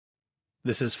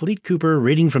This is Fleet Cooper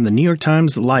reading from the New York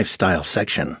Times Lifestyle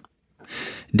section.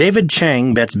 David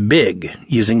Chang Bets Big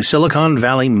Using Silicon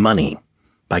Valley Money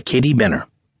by Katie Benner.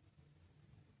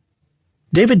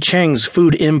 David Chang's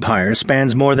food empire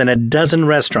spans more than a dozen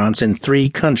restaurants in 3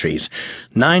 countries,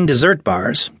 9 dessert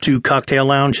bars, 2 cocktail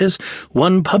lounges,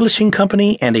 1 publishing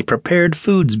company, and a prepared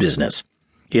foods business.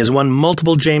 He has won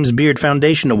multiple James Beard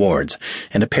Foundation awards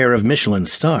and a pair of Michelin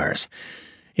stars.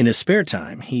 In his spare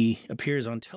time, he appears on television.